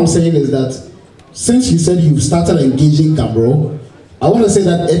all I'm saying is that since you said you've started engaging Gambro, I want to say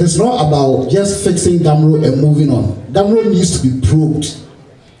that it is not about just fixing Gambro and moving on. Gambro needs to be probed.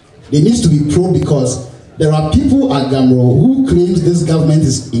 They need to be probed because there are people at Gambro who claims this government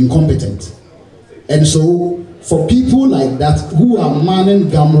is incompetent. And so for people like that who are manning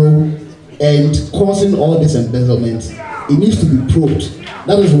Gambro and causing all this embezzlement, it needs to be probed.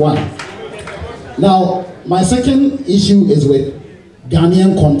 That is one. Now, my second issue is with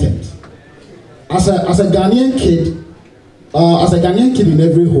Ghanaian content. As a Ghanaian kid in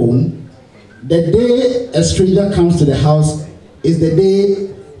every home, the day a stranger comes to the house is the day,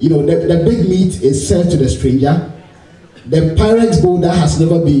 the big meat is served to the stranger. The Pyrex bowl that has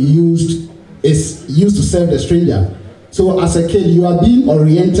never been used is used to serve the stranger. So as a kid, you are being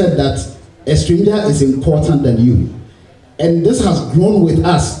oriented that a stranger is important than you. And this has grown with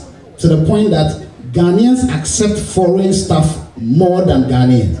us to the point that Ghanaians accept foreign stuff more than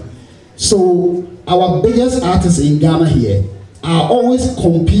Ghanaians. So our biggest artists in Ghana here are always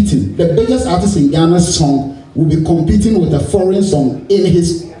competing. The biggest artist in Ghana's song will be competing with a foreign song in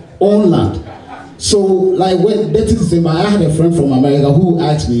his own land. So like when Deputy December, I had a friend from America who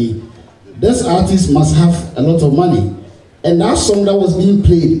asked me, this artist must have a lot of money. And that song that was being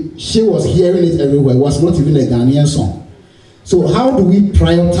played, she was hearing it everywhere, was not even a Ghanaian song. So how do we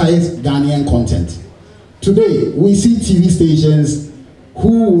prioritize Ghanaian content? Today, we see TV stations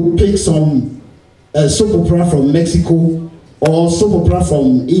who would pick some soap opera from Mexico or soap opera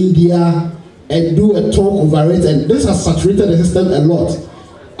from India and do a talk over it, and this has saturated the system a lot.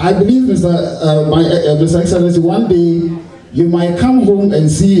 I believe, Mr. Excellency, one day you might come home and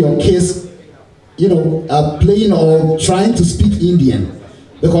see your kids, playing or trying to speak Indian.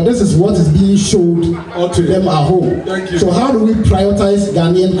 Because this is what is being showed to them at home. So how do we prioritize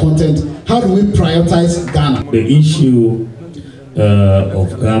Ghanaian content? How do we prioritize Ghana? The issue of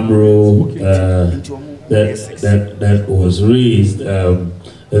Gamro that was raised,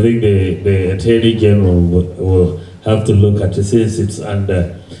 I think the Attorney General will have to look at it since it's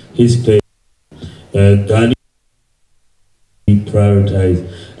under his pay. Ghana prioritize.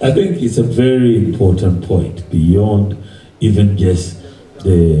 I think it's a very important point beyond even just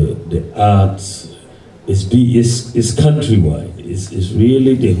the arts. It's countrywide. It's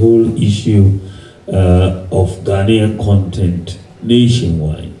really the whole issue of Ghanaian content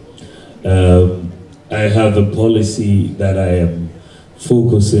nationwide. I have a policy that I am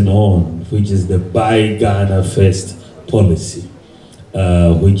focusing on, which is the Buy Ghana First policy,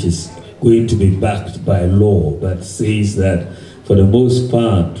 which is going to be backed by law that says that for the most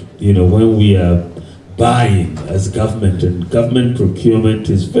part, when we are buying as government, and government procurement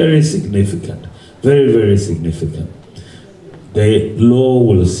is very significant, very, very significant. The law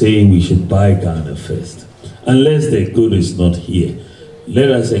will say we should buy Ghana first. Unless the good is not here, let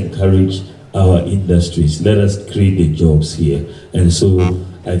us encourage our industries, let us create the jobs here. And so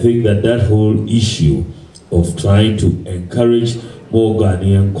I think that whole issue of trying to encourage more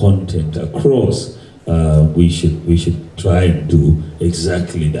Ghanaian content across, we should try and do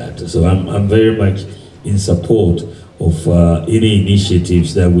exactly that. So I'm very much in support of any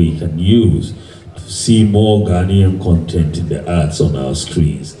initiatives that we can use to see more Ghanaian content in the arts on our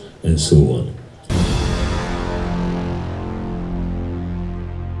screens and so on.